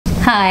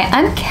Hi,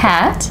 I'm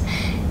Kat,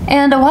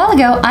 and a while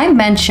ago I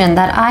mentioned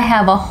that I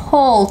have a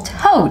whole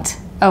tote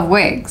of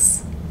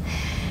wigs.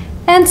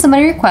 And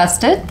somebody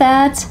requested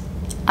that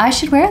I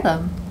should wear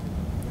them.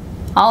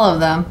 All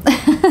of them.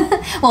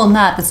 Well,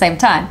 not at the same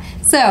time.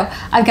 So,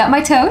 I've got my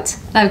tote,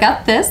 and I've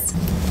got this.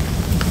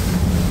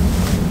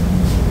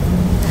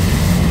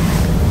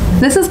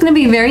 This is going to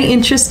be very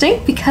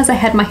interesting because I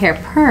had my hair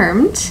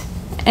permed,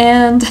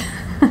 and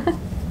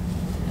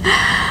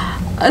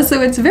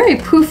so it's very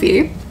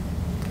poofy.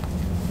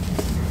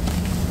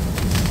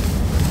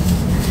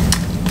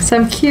 So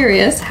I'm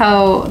curious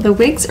how the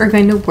wigs are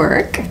going to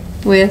work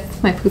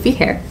with my poofy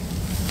hair.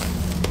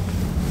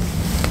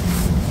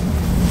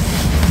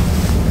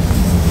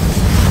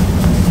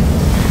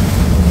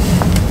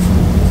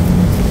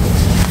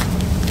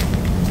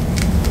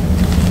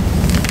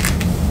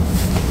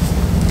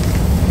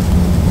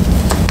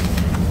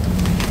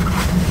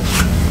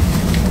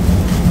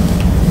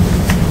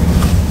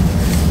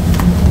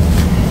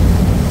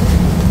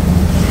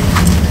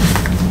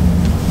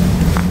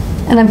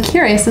 And I'm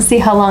curious to see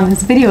how long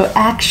this video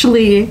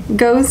actually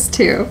goes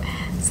to,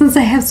 since I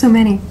have so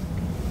many.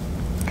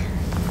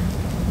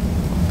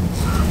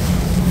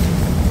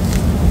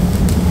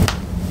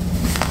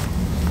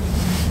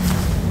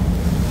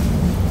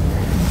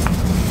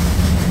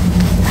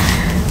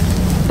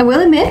 I will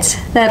admit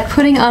that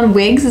putting on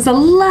wigs is a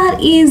lot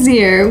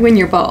easier when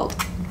you're bald.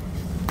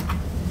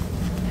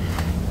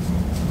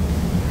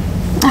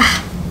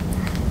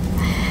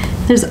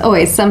 There's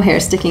always some hair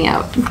sticking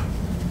out.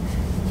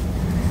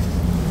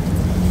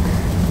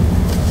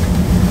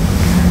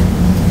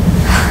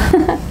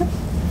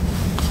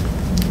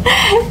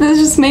 This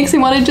just makes me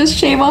want to just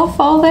shave off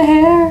all the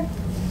hair.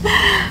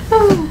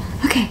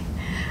 Okay,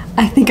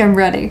 I think I'm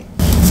ready.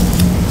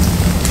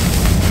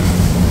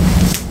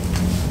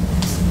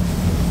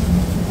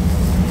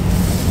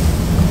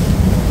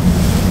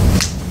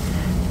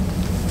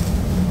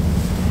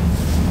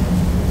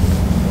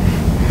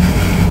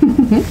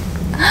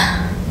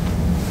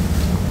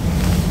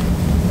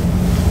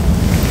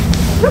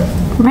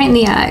 Right in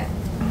the eye.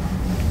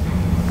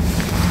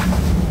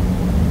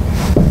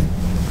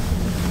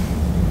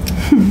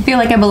 I feel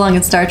like I belong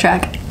in Star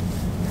Trek.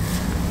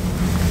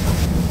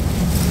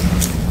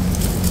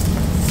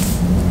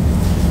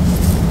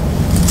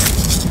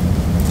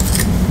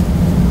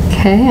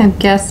 Okay, I'm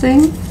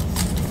guessing.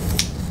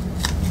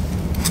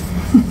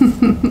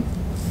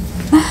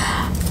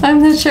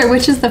 I'm not sure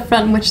which is the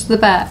front and which is the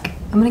back.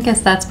 I'm gonna guess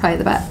that's probably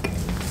the back.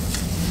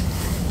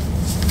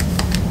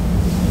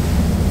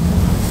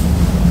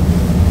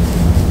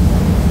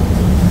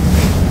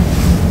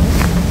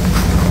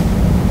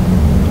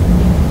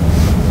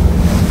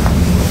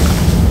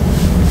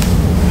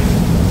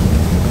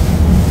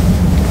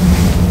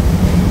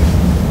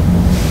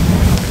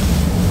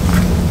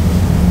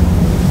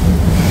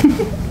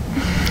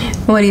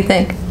 What do you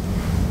think?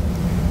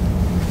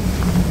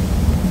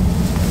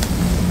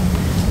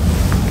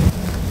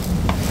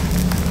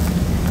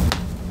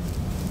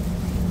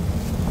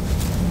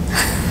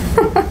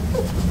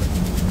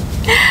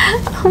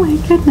 Oh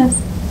my goodness.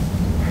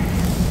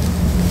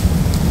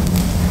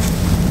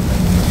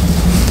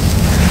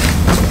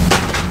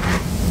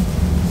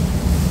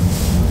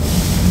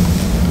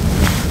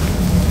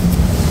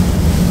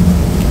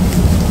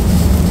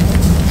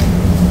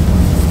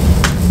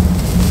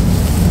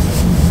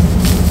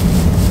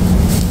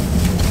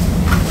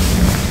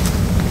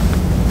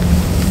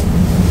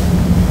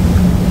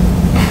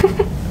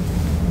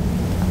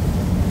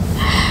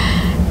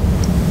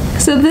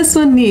 So this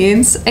one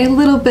needs a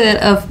little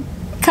bit of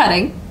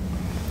cutting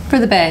for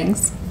the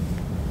bangs.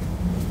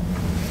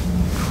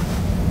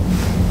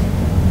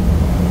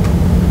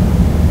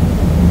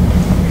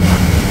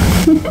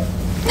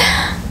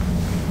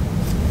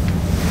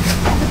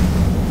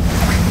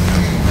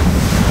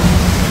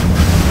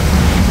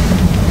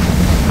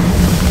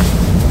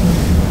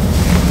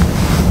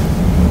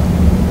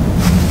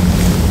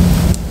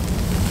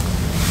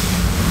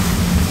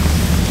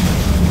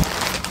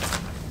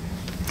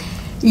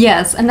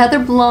 Yes, another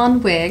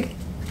blonde wig.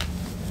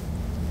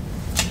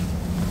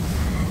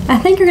 I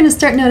think you're going to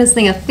start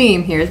noticing a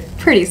theme here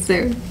pretty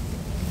soon.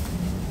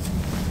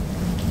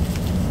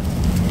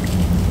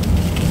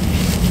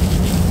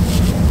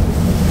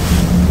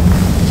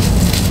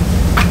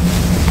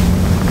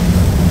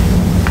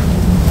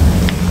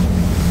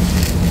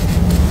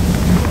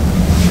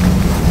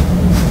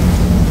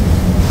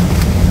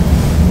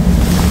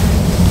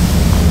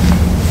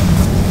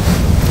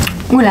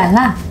 Ooh la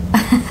la.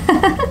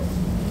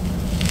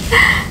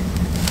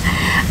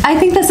 I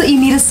think that's what you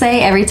need to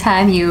say every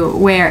time you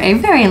wear a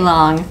very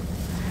long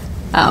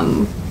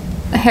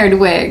haired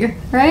wig,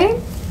 right?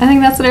 I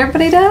think that's what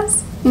everybody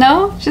does?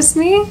 No? Just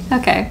me?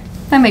 Okay,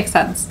 that makes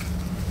sense.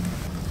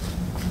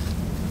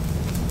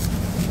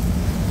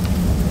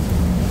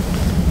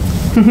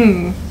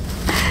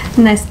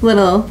 Nice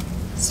little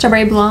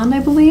strawberry blonde, I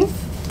believe.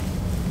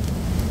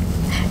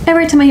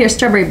 Every time I hear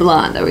strawberry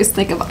blonde, I always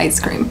think of ice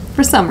cream,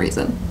 for some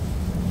reason.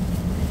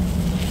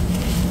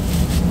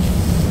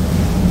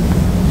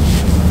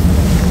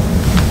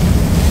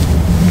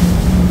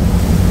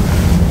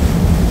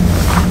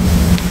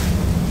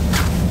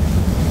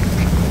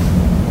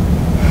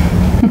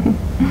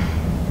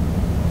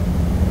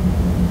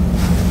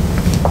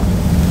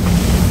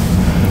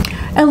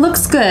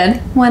 good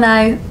when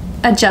I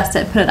adjust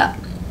it, put it up.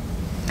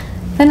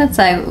 Then it's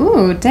like,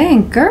 ooh,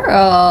 dang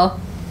girl.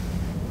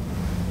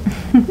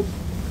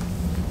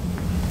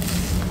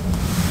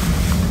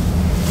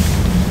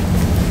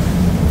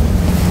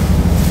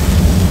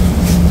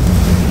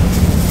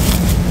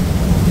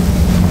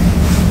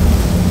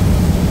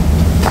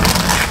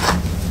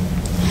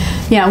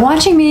 Yeah,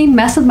 watching me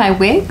mess with my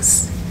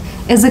wigs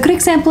is a good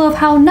example of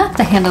how not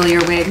to handle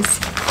your wigs.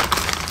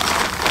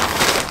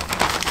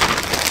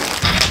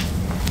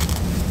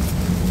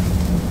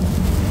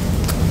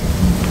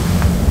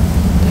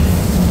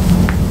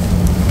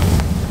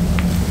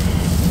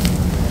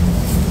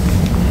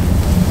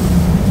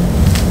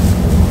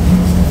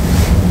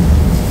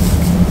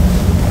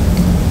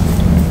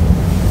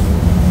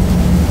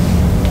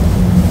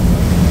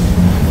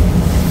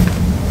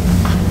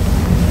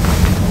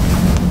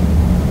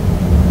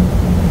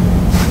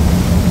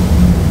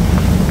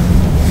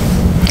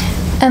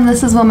 And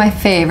this is one of my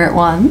favorite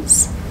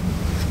ones.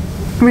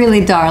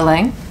 Really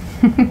darling.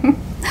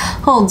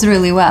 Holds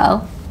really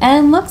well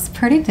and looks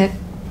pretty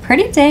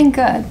dang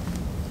good.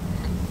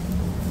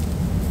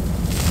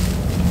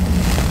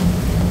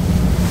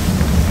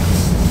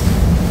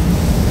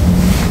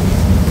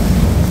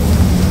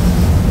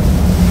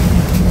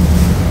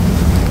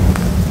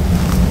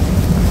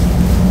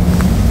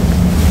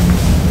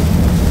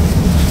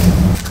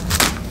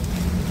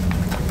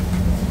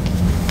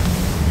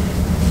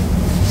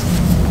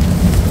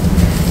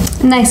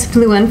 Nice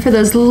blue one for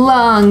those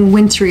long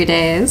wintry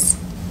days.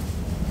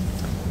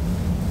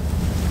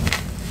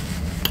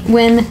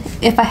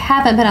 If I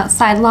haven't been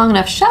outside long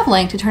enough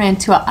shoveling to turn it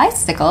into an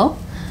icicle,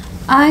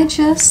 I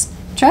just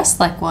dress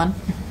like one.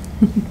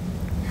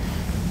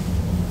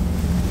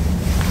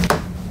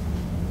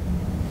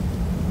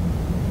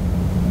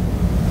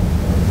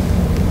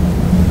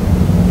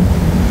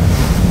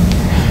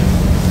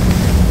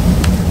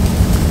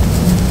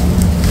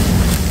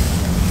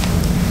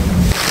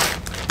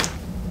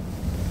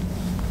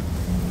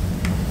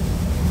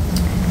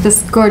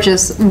 This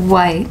gorgeous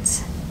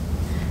white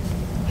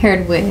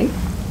haired wig.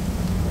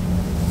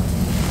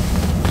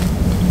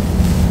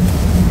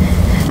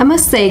 I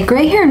must say,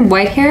 gray hair and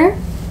white hair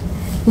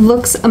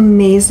looks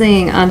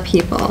amazing on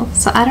people.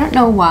 So I don't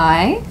know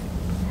why.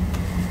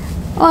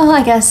 Well,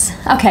 I guess,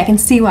 okay, I can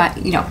see why,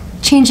 you know,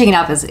 changing it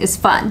up is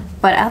fun.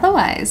 But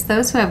otherwise,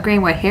 those who have gray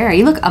and white hair,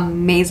 you look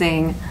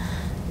amazing.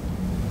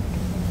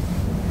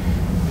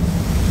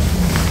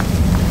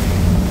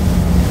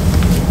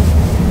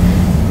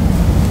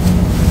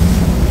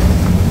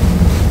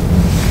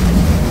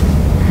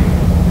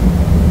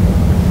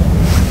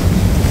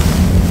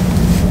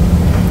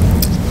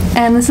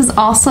 And this is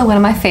also one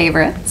of my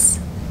favorites.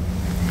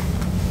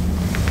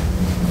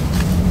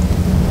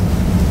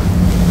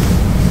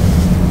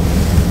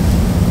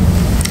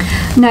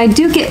 Now I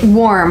do get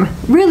warm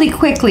really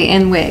quickly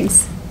in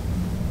wigs.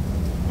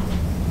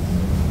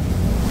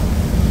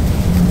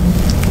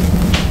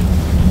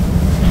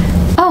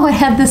 Oh, I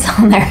had this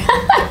on there.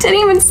 I didn't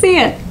even see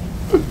it.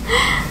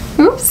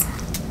 Oops.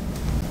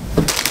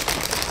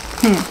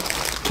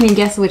 Can you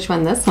guess which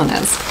one this one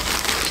is?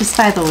 Just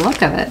by the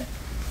look of it.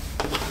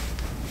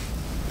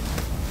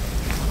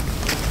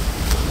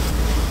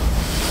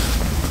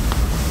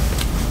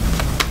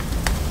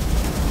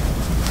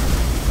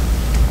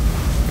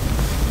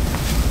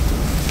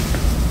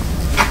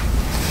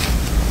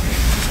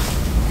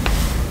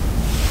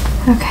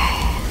 Okay,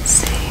 let's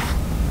see.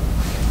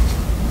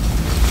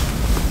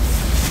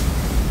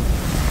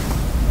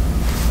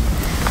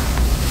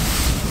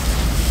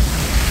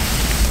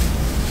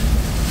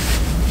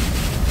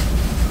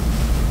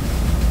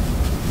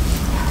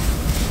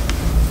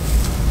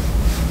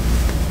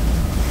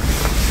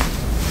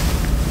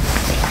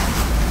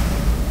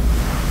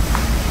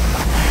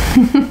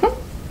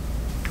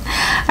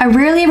 I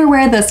rarely ever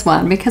wear this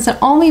one because it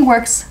only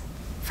works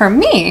for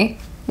me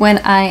when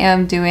I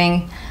am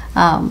doing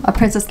a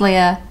Princess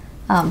Leia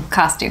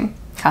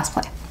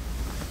cosplay.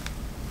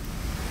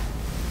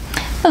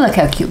 But look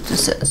how cute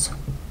this is.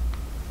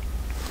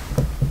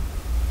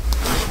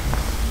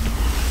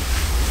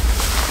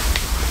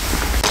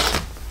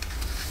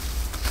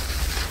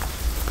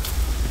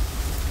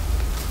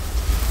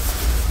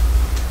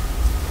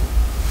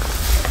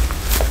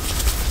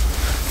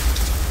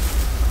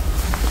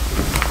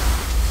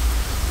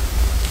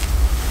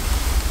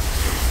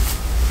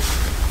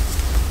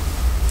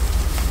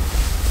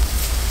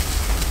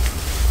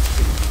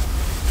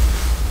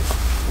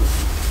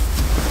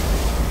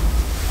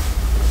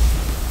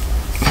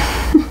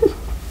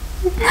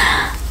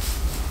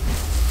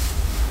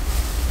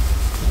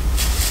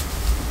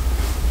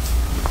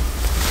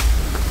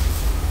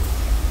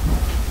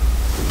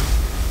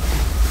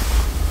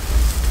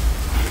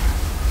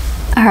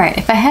 Alright,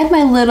 if I had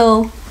my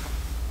little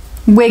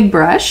wig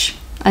brush,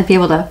 I'd be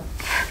able to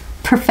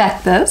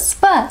perfect this,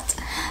 but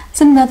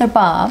it's another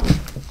bob.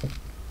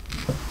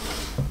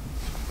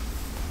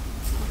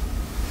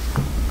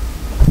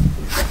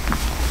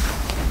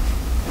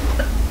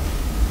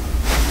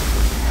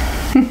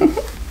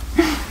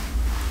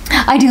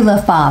 I do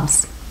love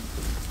bobs.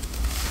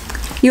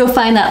 you'll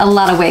find that a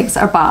lot of wigs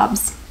are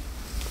bobs.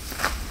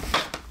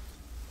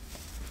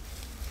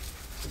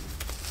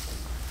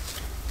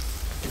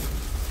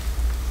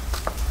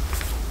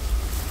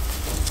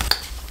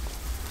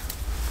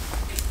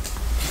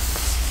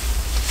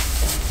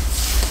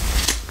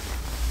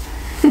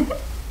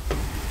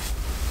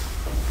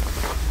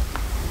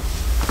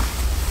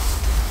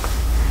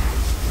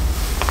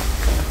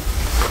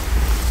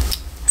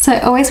 So I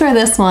always wear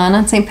this one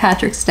on St.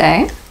 Patrick's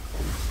Day.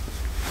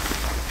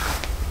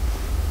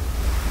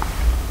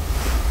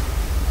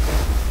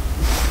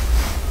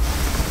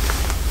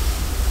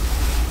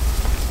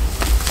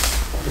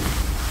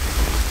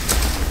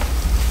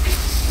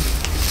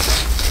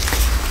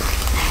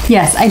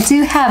 Yes, I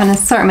do have an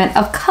assortment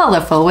of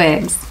colorful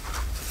wigs.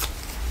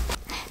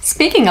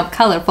 Speaking of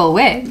colorful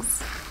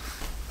wigs,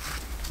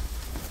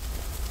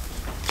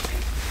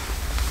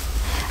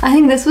 I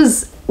think this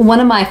was one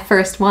of my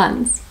first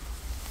ones.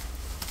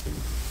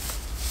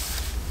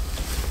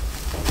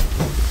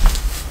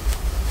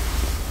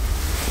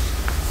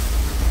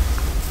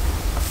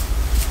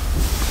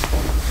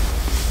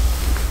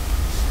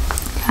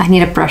 I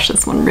need to brush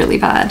this one really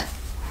bad.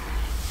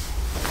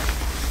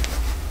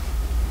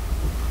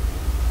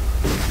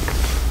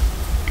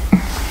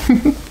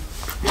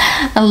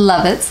 I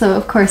love it, so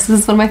of course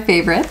this is one of my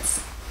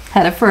favorites.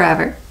 Had it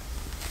forever.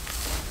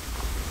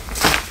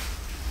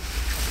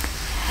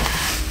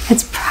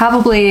 It's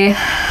probably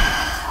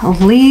at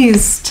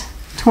least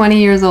 20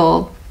 years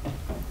old.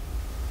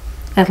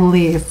 At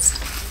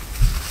least.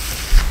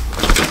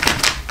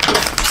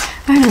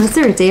 I don't know, is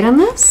there a date on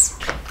this?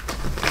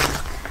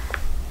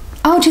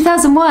 Oh,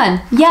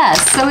 2001.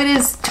 Yes, so it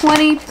is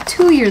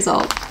 22 years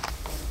old.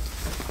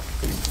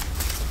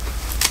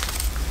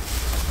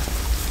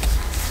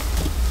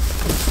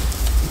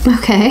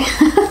 Okay,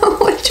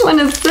 which one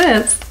is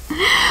this?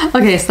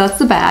 Okay, so that's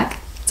the back.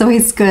 It's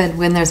always good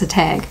when there's a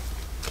tag.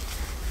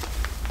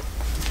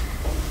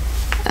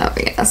 Oh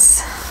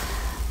yes.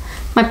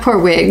 My poor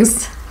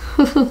wigs.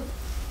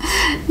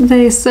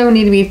 They so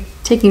need to be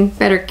taken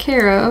better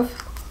care of.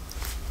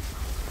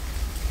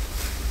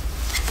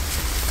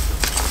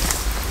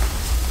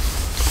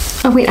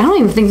 Oh wait, I don't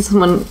even think this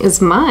one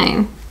is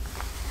mine.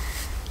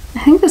 I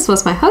think this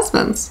was my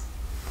husband's.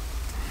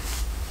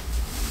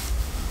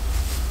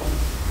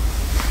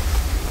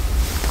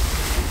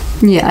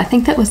 Yeah, I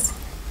think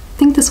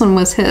this one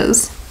was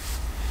his.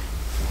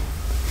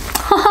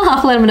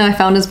 I'll let him know I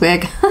found his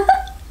wig.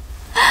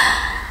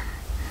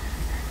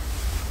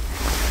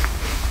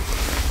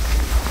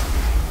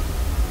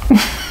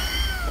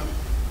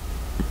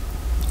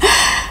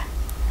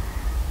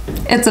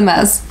 It's a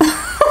mess.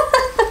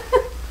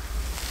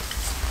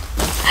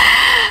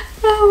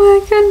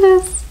 Oh my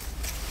goodness.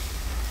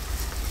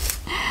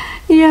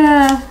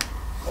 Yeah.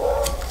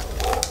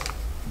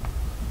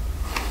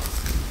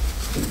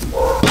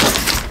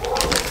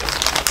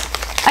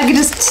 I could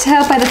just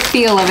tell by the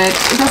feel of it.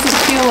 It doesn't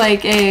feel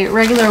like a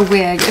regular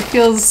wig. It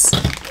feels,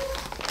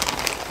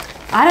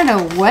 I don't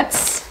know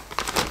what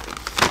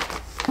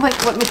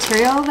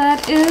material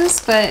that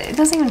is, but it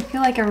doesn't even feel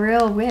like a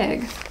real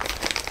wig.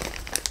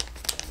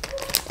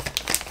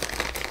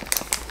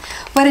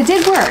 But it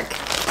did work.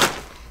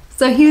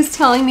 So he was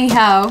telling me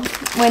how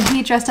when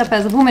he dressed up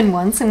as a woman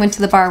once and went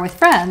to the bar with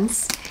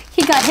friends,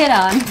 he got hit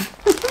on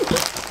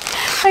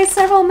by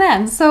several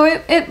men. So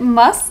it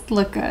must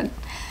look good.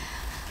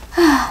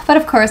 But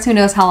of course, who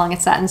knows how long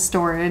it sat in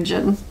storage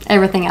and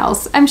everything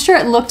else. I'm sure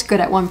it looked good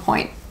at one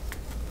point.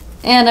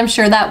 And I'm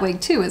sure that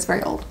wig too is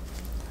very old.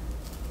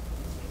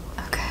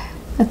 Okay,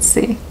 let's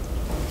see. I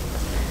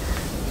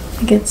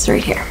think it's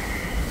right here.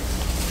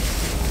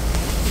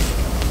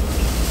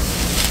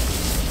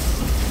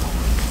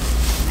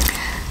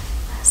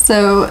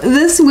 So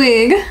this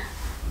wig,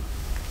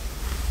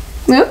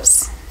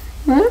 oops,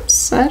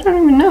 I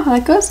don't even know how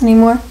that goes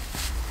anymore.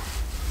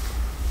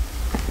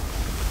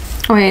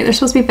 Oh wait, they're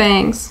supposed to be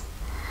bangs.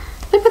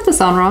 Did I put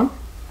this on wrong?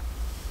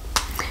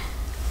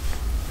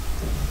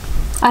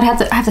 I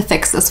have to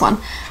fix this one.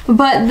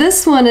 But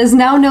this one is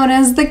now known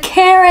as the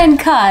Karen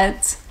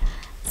cut.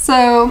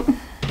 So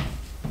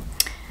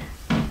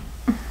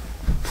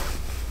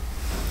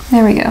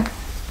there we go.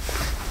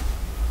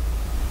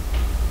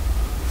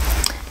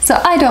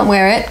 So I don't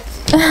wear it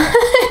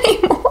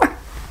anymore.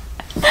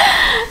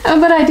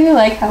 But I do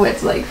like how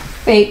it's like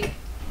fake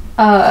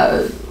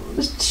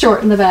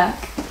short in the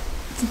back.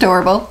 It's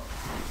adorable.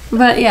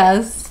 But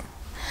yes,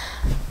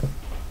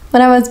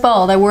 when I was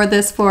bald, I wore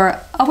this for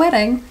a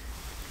wedding.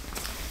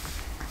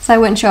 So I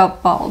wouldn't show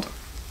up bald.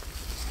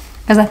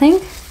 Because I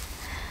think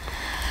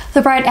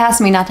the bride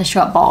asked me not to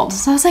show up bald.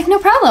 So I was like, no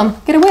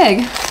problem, get a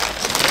wig.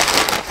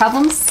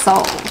 Problem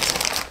solved.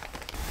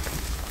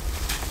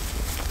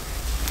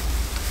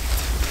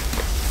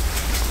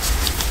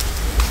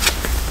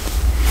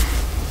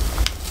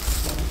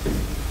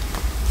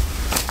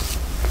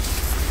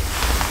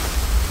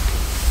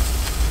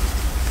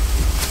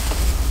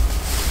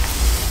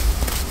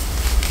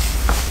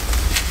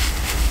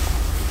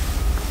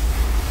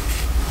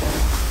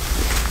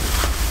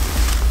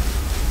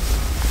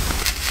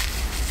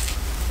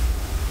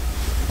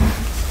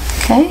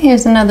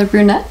 here's another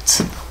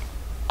brunette.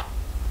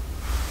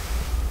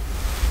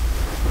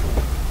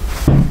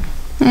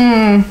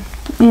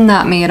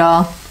 Not me at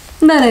all.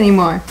 Not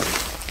anymore.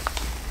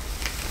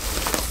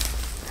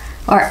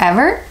 Or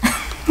ever?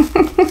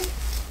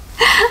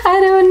 I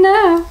don't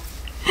know.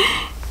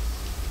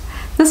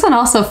 This one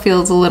also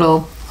feels a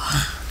little...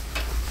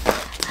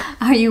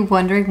 Are you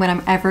wondering when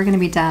I'm ever going to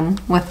be done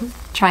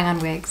with trying on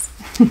wigs?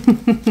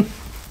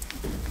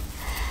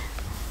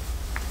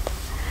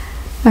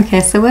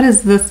 Okay, so what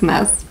is this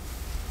mess?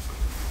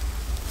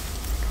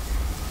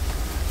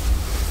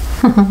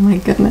 Oh my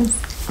goodness.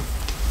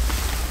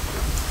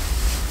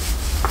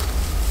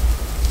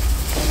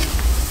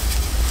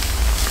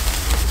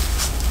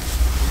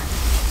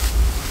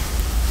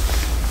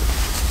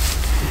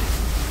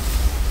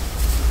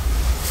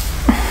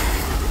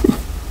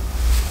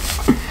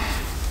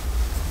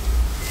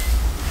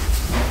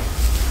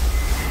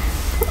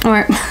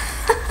 Or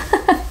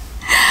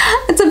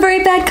it's a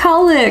very bad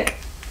colic.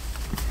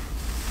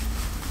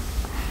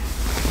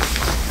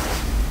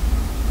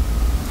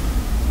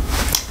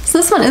 So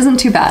this one isn't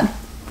too bad.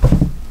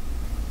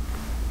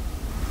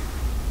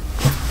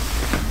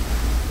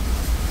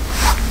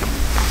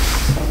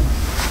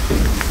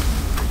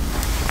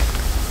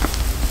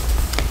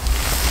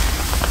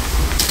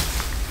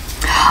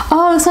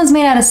 Oh, this one's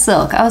made out of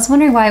silk. I was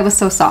wondering why it was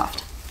so soft.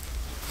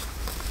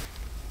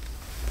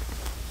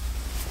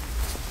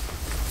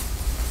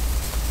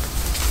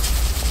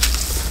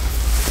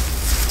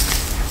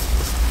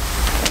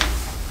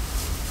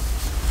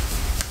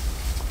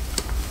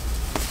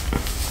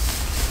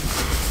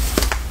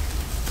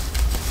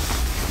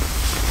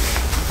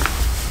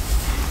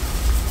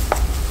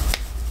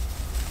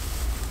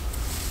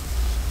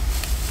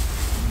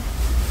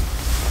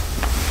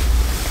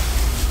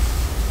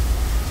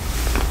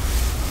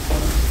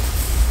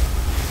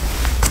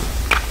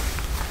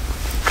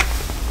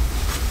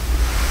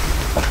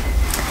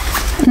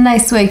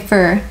 Nice wig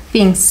for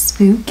being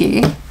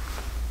spooky.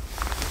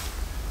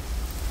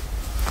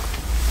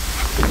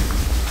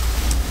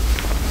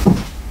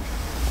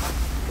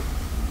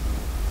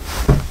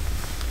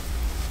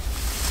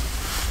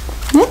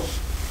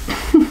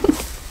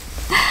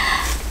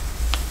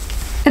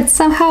 It's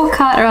somehow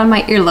caught around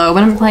my earlobe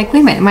and I'm like,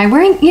 wait a minute, am I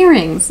wearing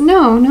earrings?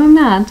 No, I'm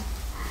not.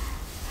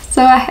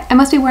 So I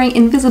must be wearing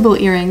invisible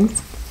earrings.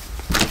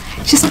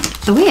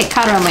 Just the way it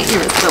caught around my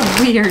ear is so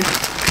weird.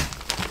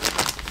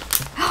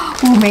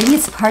 Oh, maybe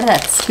it's part of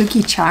that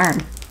spooky charm.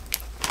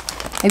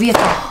 Maybe it's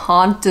a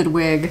haunted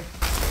wig.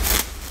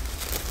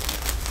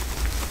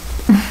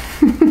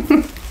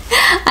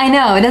 I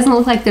know, it doesn't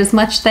look like there's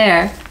much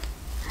there.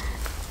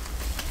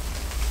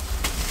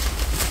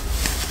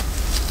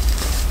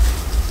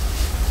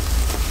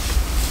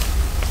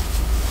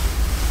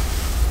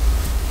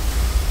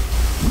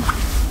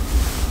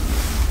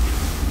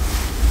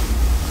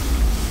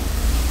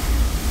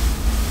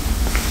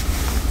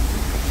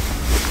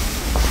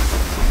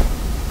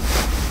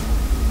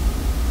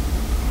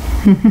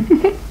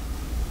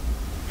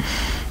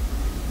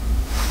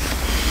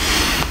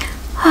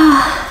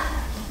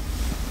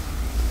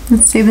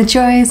 Let's see the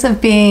joys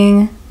of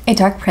being a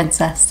dark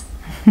princess.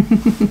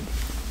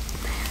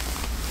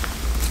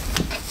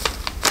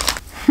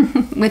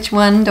 Which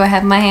one do I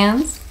have in my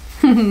hands?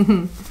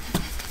 Let's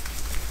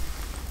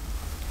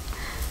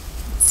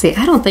see,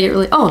 I don't think it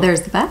really... Oh,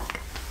 there's the back.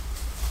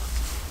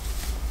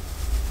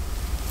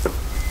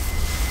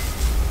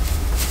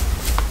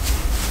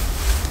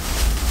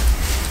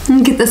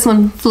 Get this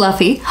one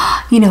fluffy.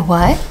 You know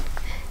what?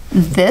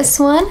 This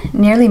one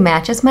nearly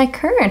matches my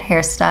current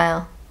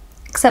hairstyle,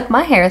 except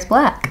my hair is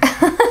black.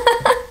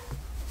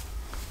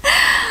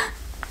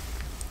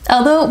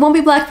 Although it won't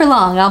be black for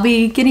long. I'll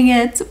be getting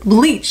it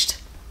bleached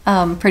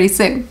pretty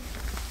soon.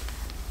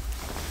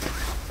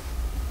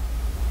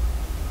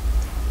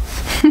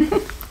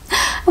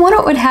 I wonder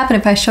what would happen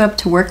if I showed up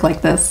to work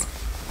like this.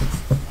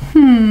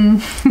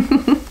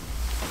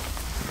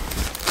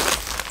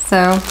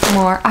 So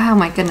more, oh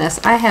my goodness,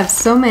 I have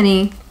so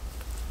many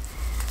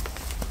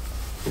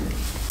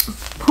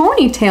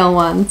ponytail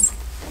ones.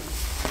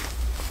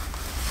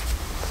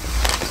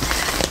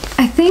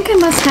 I think I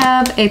must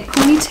have a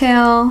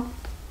ponytail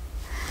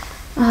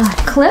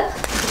clip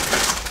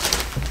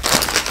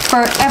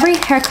for every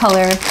hair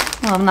color.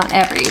 Well, not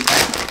every,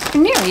 but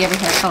nearly every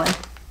hair color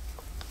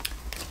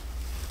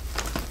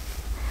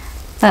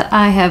that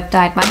I have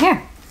dyed my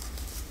hair.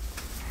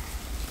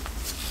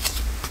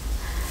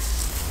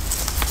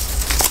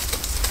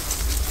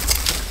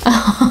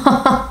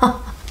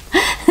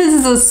 This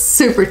is a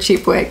super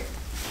cheap wig.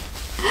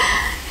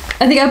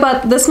 I think I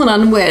bought this one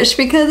on Wish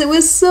because it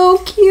was so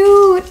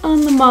cute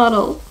on the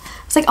model.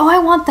 It's like, oh, I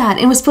want that.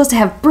 It was supposed to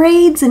have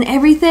braids and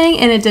everything,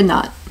 and it did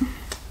not.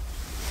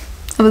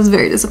 I was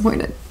very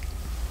disappointed.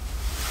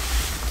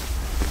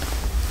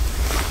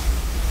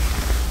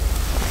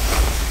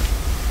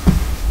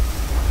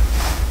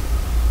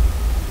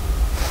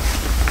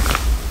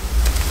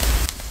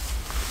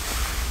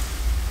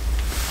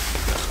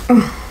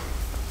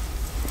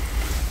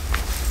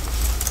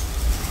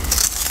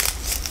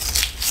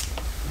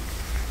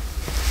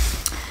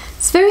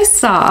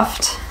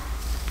 soft.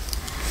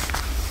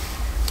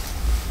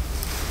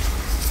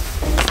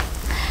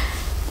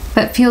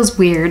 But feels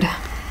weird.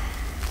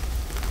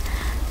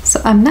 So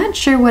I'm not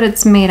sure what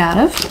it's made out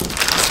of.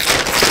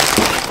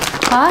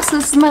 So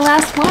this is my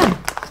last one.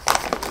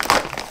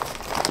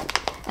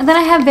 And then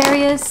I have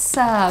various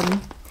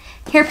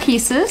hair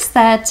pieces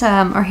that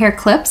are hair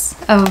clips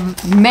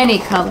of many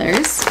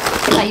colors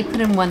that you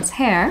put in one's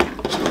hair.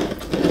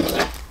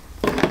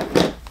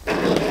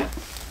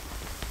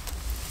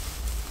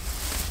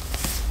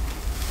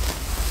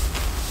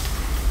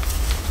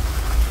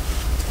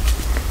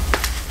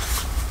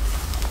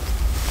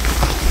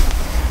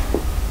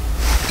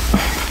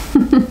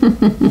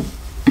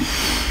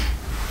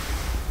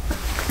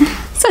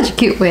 Such a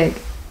cute wig.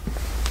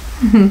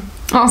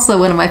 Also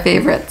one of my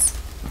favorites.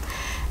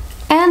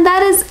 And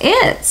that is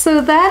it.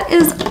 So that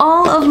is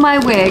all of my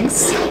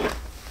wigs.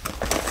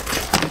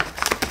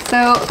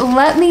 So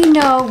let me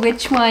know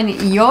which one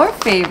your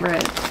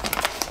favorite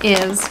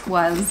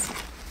was.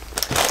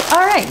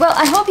 All right, well,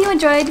 I hope you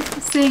enjoyed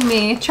seeing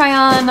me try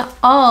on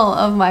all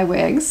of my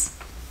wigs.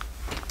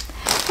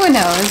 Who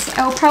knows,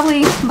 I will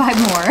probably buy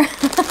more.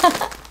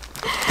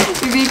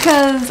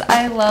 Because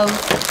I love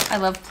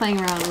playing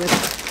around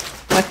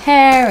with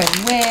hair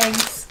and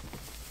wigs.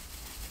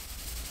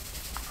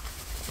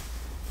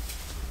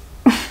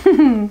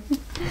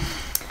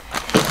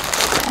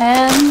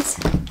 And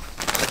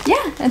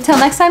yeah, until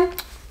next time,